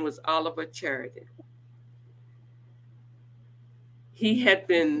 his name was Oliver Charity. He had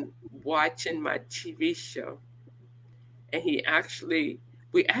been watching my TV show, and we actually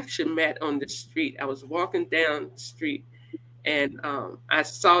met on the street. I was walking down the street, and I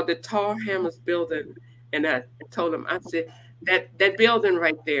saw the Tall Hammers building, and I told him, I said, that building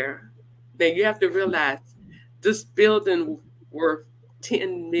right there, now you have to realize this building worth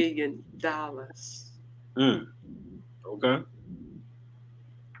 $10 million. Okay.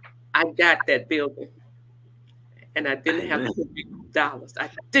 I got that building, and I didn't have $10 million. I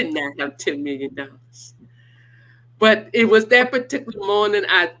did not have $10 million. But it was that particular morning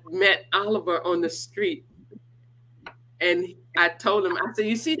I met Oliver on the street, And I told him, I said,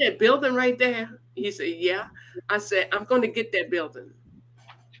 you see that building right there? He said, yeah. I said, I'm going to get that building.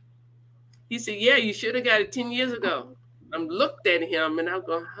 He said, yeah, you should have got it 10 years ago. I looked at him and I'm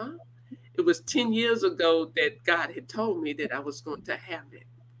going, huh? It was 10 years ago that God had told me that I was going to have it.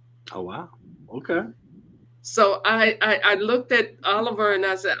 Oh, wow. Okay. So I looked at Oliver and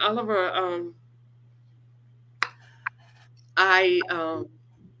I said, Oliver, I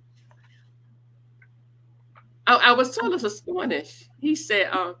was told it's Spanish. He said,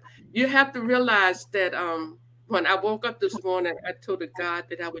 you have to realize that when I woke up this morning, I told God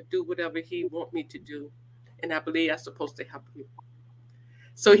that I would do whatever he want me to do. And I believe I'm supposed to help you.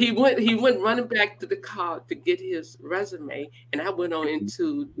 So he went running back to the car to get his resume. And I went on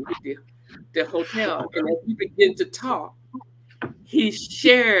into the hotel. And as we began to talk, he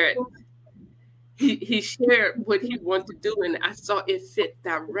shared what he wanted to do. And I saw it fit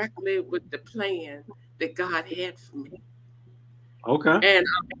directly with the plan that God had for me. Okay.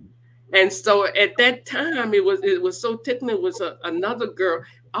 And so at that time, it was so tickling. It was another girl.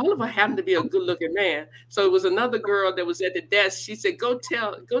 Oliver happened to be a good-looking man, so it was another girl that was at the desk. She said, "Go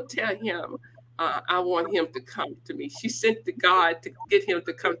tell him, I want him to come to me." She sent the guy to get him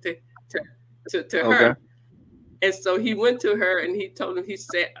to come to her. And so he went to her and he told her,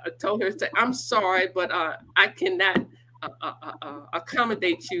 told her, I'm sorry, but I cannot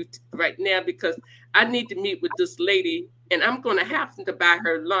accommodate you right now because I need to meet with this lady and I'm going to have to buy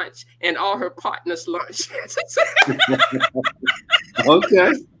her lunch and all her partners' lunch.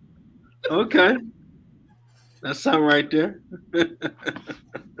 Okay. Okay. That's something right there.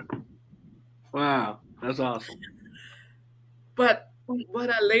 Wow. That's awesome. But what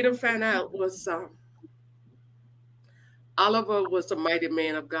I later found out was Oliver was a mighty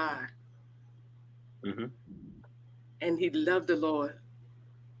man of God. Mm-hmm. And he loved the Lord.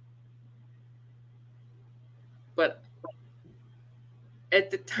 But at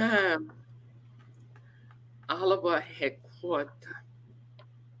the time, Oliver had caught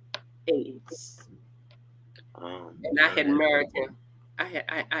AIDS. And I had married him.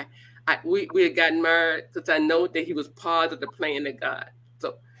 We had gotten married because I know that he was part of the plan of God.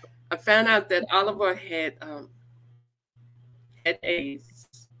 So I found out that Oliver had AIDS,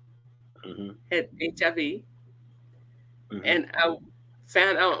 had HIV, and I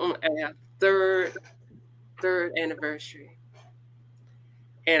found out on our third anniversary.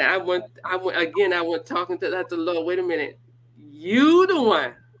 And I went talking to the Lord, wait a minute, you the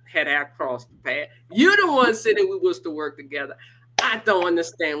one had our cross to pass. You the one said that we was to work together. I don't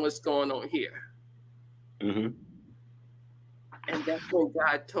understand what's going on here. Mm-hmm. And that's when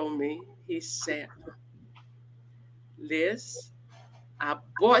God told me, he said, Liz, I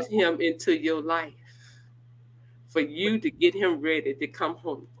brought him into your life for you to get him ready to come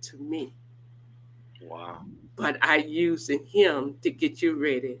home to me. Wow. But I using him to get you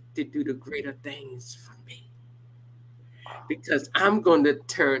ready to do the greater things for me. Because I'm going to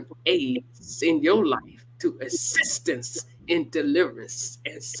turn AIDS in your life to assistance in deliverance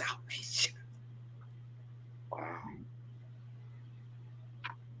and salvation. Wow.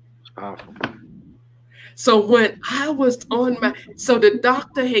 It's powerful. So when I was so the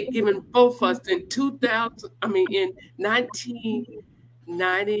doctor had given both us in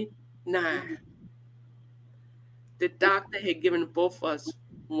 1999. The doctor had given both us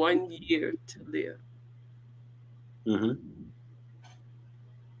 1 year to live. Mm-hmm.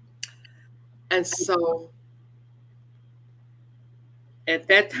 And so at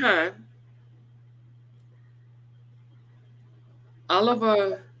that time,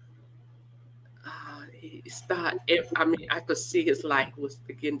 Oliver, I could see his life was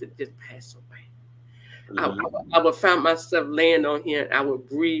beginning to just pass away. Mm-hmm. I would find myself laying on here and I would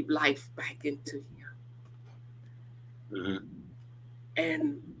breathe life back into him. Mm-hmm.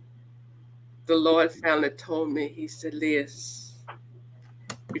 And the Lord finally told me, he said, Liz,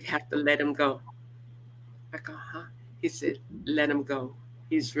 you have to let him go. I go, huh? He said, let him go.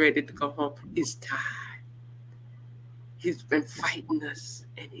 He's ready to go home. He's tired. He's been fighting us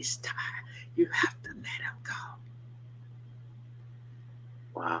and he's tired. You have to let him go.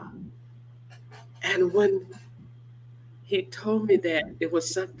 Wow. And when he told me that, it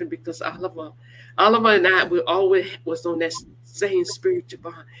was something because Oliver and I, we always was on that same spiritual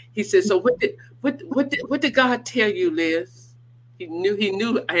bond. He said, so what did God tell you, Liz? He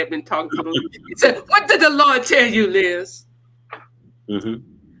knew I had been talking to him. He said, what did the Lord tell you, Liz? Mm-hmm.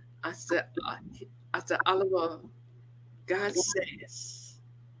 I said, Oliver, God says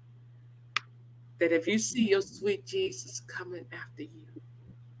that if you see your sweet Jesus coming after you,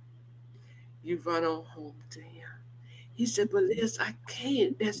 you run on home to him. He said, but Liz, I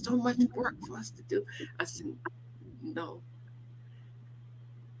can't. There's so much work for us to do. I said, no,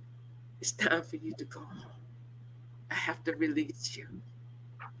 it's time for you to go home. I have to release you.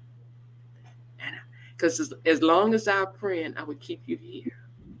 And because as long as I'm praying, I would keep you here.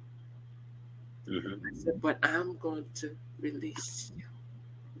 I said, but I'm going to release you.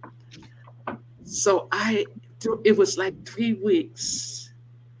 So it was like 3 weeks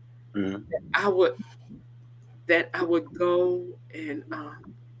that I would go and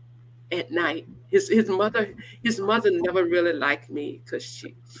at night. His mother never really liked me because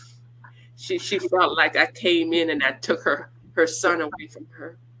she felt like I came in and I took her son away from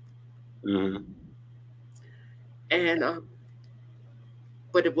her. And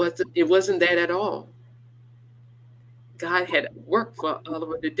but it wasn't that at all. God had work for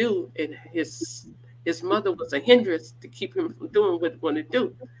Oliver to do, and his mother was a hindrance to keep him from doing what he wanted to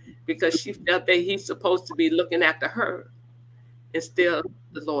do, because she felt that he's supposed to be looking after her instead of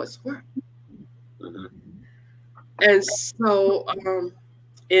the Lord's work. And so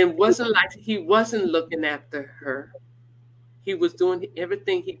it wasn't like he wasn't looking after her. He was doing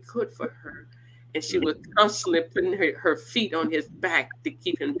everything he could for her, and she was constantly putting her feet on his back to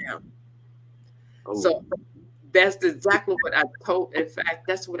keep him down. So that's exactly what I told. In fact,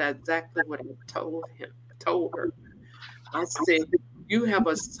 that's exactly what I told her. I said, you have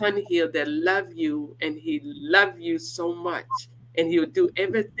a son here that loves you, and he loves you so much, and he'll do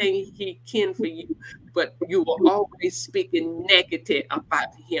everything he can for you, but you will always speaking negative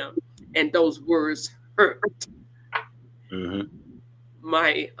about him, and those words hurt.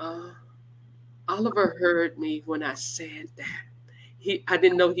 My Oliver heard me when I said that. I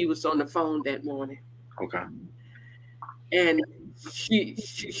didn't know he was on the phone that morning. Okay. And he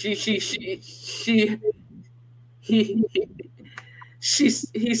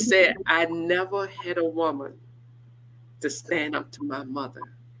said, I never had a woman to stand up to my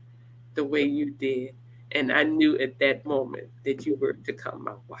mother the way you did. And I knew at that moment that you were to become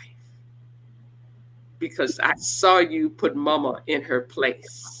my wife, because I saw you put mama in her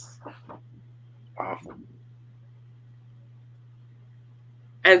place. Powerful.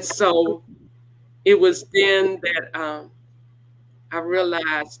 And so it was then that I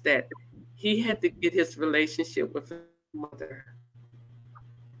realized that he had to get his relationship with his mother.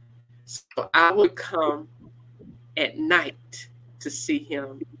 So I would come at night to see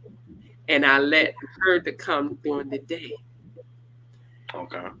him, and I let her to come during the day.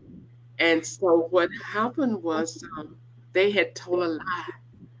 Okay. And so what happened was they had told a lie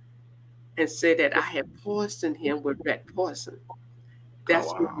and said that I had poisoned him with rat poison. That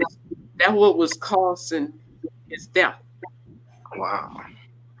what was causing his death. Wow.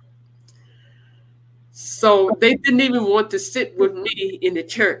 So they didn't even want to sit with me in the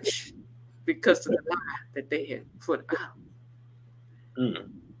church because of the lie that they had put out.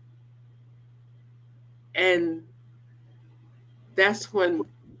 And that's when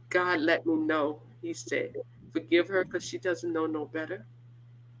God let me know. He said, forgive her because she doesn't know no better.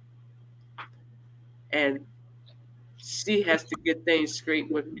 And she has to get things straight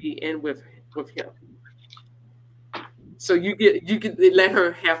with me and with him. So you can let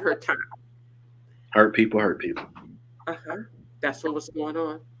her have her time. Hurt people. That's what was going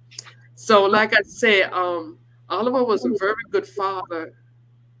on. So like I said, Oliver was a very good father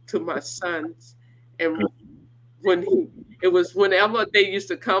to my sons. And whenever they used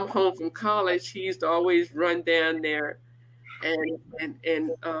to come home from college, he used to always run down there and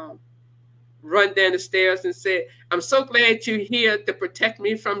run down the stairs and say, I'm so glad you're here to protect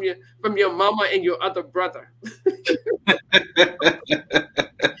me from your mama and your other brother.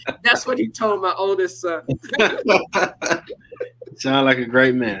 That's what he told my oldest son. Sound like a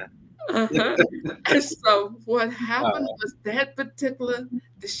great man. And so what happened was that particular,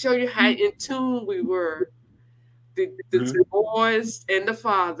 to show you how in tune we were, the boys and the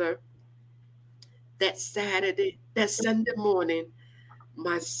father, that Sunday morning,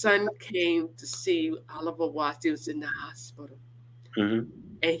 my son came to see Oliver whilst he was in the hospital. And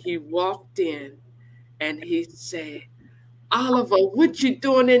he walked in and he said, Oliver, what you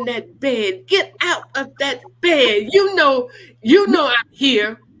doing in that bed? Get out of that bed. You know I'm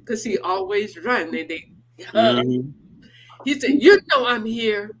here, because he always run and they hug. He said, you know I'm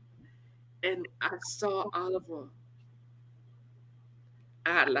here. And I saw Oliver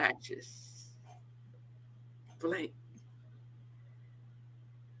eyelashes blank.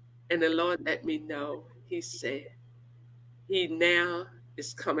 And the Lord let me know. He said, he now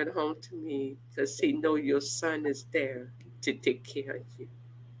is coming home to me because he know your son is there to take care of you.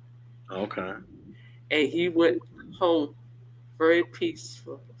 Okay. And he went home very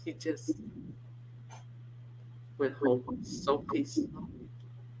peaceful. He just went home so peaceful.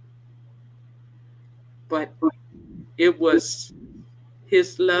 But it was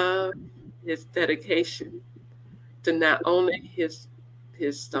his love, his dedication to not only his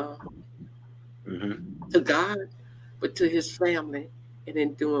to God, but to his family, and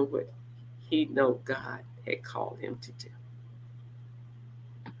in doing what he know God had called him to do.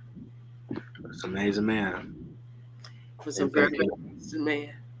 That's an amazing man. He was a very amazing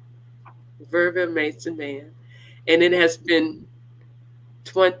man. Very amazing man. And it has been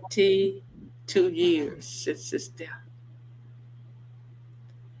 22 years since his death.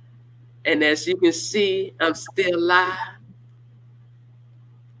 And as you can see, I'm still alive.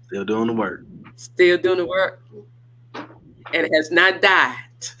 Still doing the work. Still doing the work. And has not died.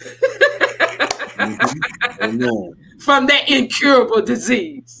 From that incurable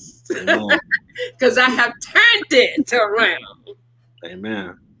disease. Because I have turned it around.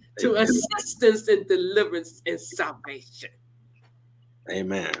 Amen. To assistance and deliverance and salvation.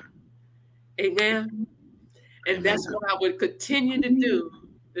 Amen. Amen. And that's what I would continue to do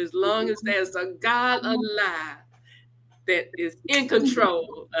as long as there's a God alive that is in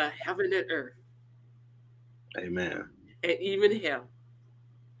control of heaven and earth. Amen. And even hell.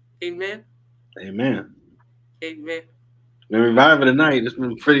 Amen. Amen. Amen. The revival tonight has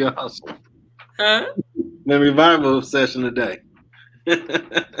been pretty awesome. Huh? The revival session today.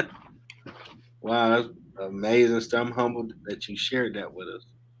 Wow, that's amazing stuff. I'm humbled that you shared that with us.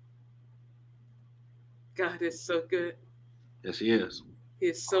 God is so good. Yes, he is. He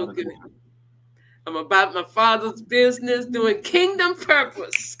is so good. I'm about my Father's business, doing kingdom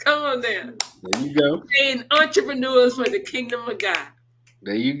purpose. Come on there. There you go. Being entrepreneurs for the kingdom of God.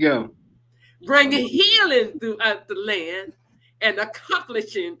 There you go. Bringing healing throughout the land and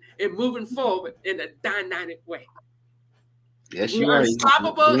accomplishing and moving forward in a dynamic way. Yes, you are.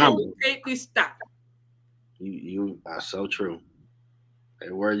 Unstoppable and we can't be stopped. You are so true.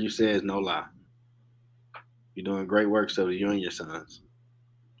 That word you said is no lie. You're doing great work, so you and your sons.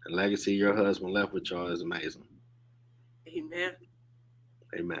 The legacy your husband left with y'all is amazing. Amen.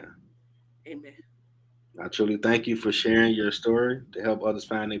 Amen. Amen. I truly thank you for sharing your story to help others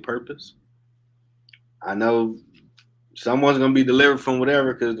find their purpose. I know someone's going to be delivered from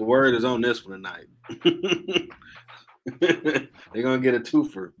whatever because the word is on this one tonight. They're going to get a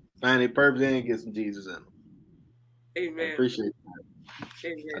twofer. Find their purpose and get some Jesus in them. Amen. I appreciate that.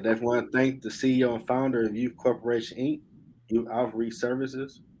 Amen. I definitely want to thank the CEO and founder of Youth Corporation, Inc., Youth Outreach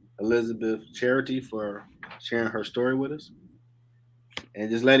Services, Elizabeth Charity, for sharing her story with us. And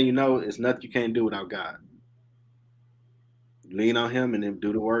just letting you know, it's nothing you can't do without God. Lean on him and then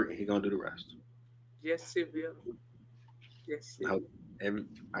do the work, and he's going to do the rest. Yes, he will. Yes, he will.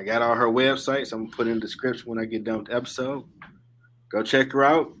 I got all her websites. So I'm going to put in the description when I get done with the episode. Go check her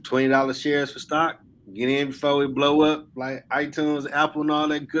out. $20 shares for stock. Get in before we blow up like iTunes, Apple, and all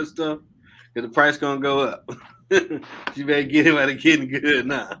that good stuff. Because the price going to go up. You better get in while it's getting good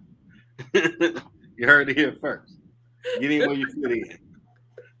now. You heard it here first. Get in where you fit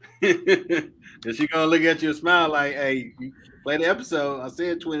in. Because she's going to look at you and smile like, hey, you play the episode. I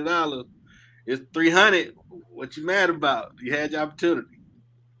said $20. It's $300. What you mad about? You had your opportunity.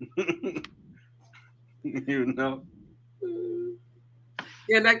 You know?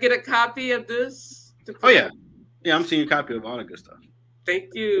 Can I get a copy of this? Oh, yeah. Yeah, I'm seeing a copy of all the good stuff.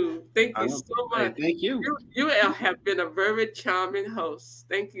 Thank you. Thank you so much. Hey, thank you. You have been a very charming host.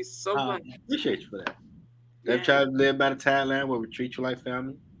 Thank you so much. I appreciate you for that. They've tried to live by the tagline where we treat you like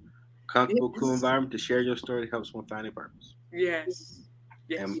family. Comfortable, cool environment to share your story to help someone find their purpose. Yes.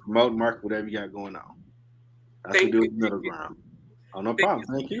 And promote and market whatever you got going on. That's what we do with middle ground. Oh, no problem.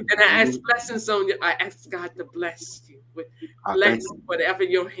 Thank you. And I ask blessings on you. I ask God to bless you with bless whatever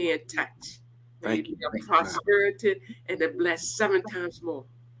your hand touch. Thank you. Your prosperity and to bless 7 times more.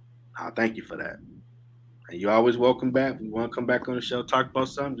 Thank you for that. And you're always welcome back. If you want to come back on the show, talk about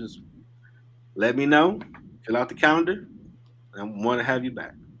something, just let me know. Fill out the calendar. I want to have you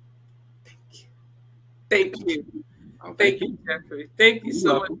back. Thank you. Thank you, Jeffrey. Thank you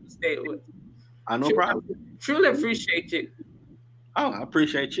so much for staying with me. No problem. Truly appreciate you. Oh, I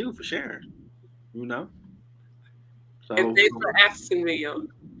appreciate you for sharing. You know. So, and thanks for asking me on.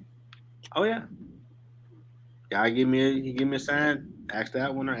 Oh yeah. God give me a sign. Ask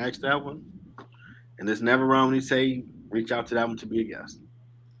that one or ask that one. And it's never wrong when you say reach out to that one to be a guest.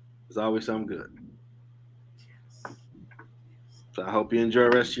 There's always something good. Yes. So I hope you enjoy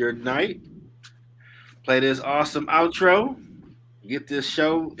the rest of your night. Play this awesome outro. Get this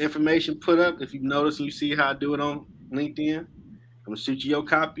show information put up. If you notice and you see how I do it on LinkedIn, I'm gonna shoot you your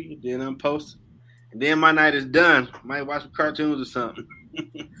copy, then I'm posting. And then my night is done. Might watch some cartoons or something.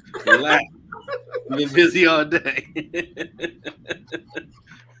 Relax. I've been busy all day.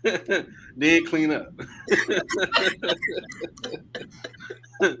 then clean up.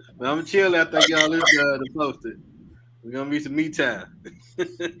 But I'm gonna chill after I get all this to post it. We're gonna be some me time.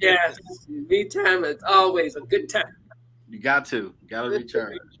 Yes, me time is always a good time. You gotta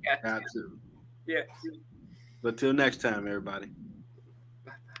recharge. Got to. Yes. But till next time, everybody.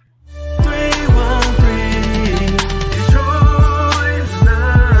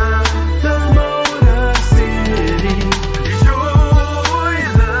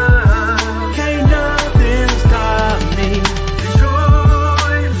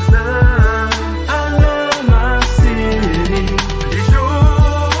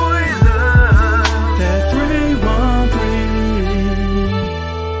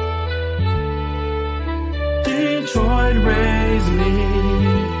 Detroit Radio.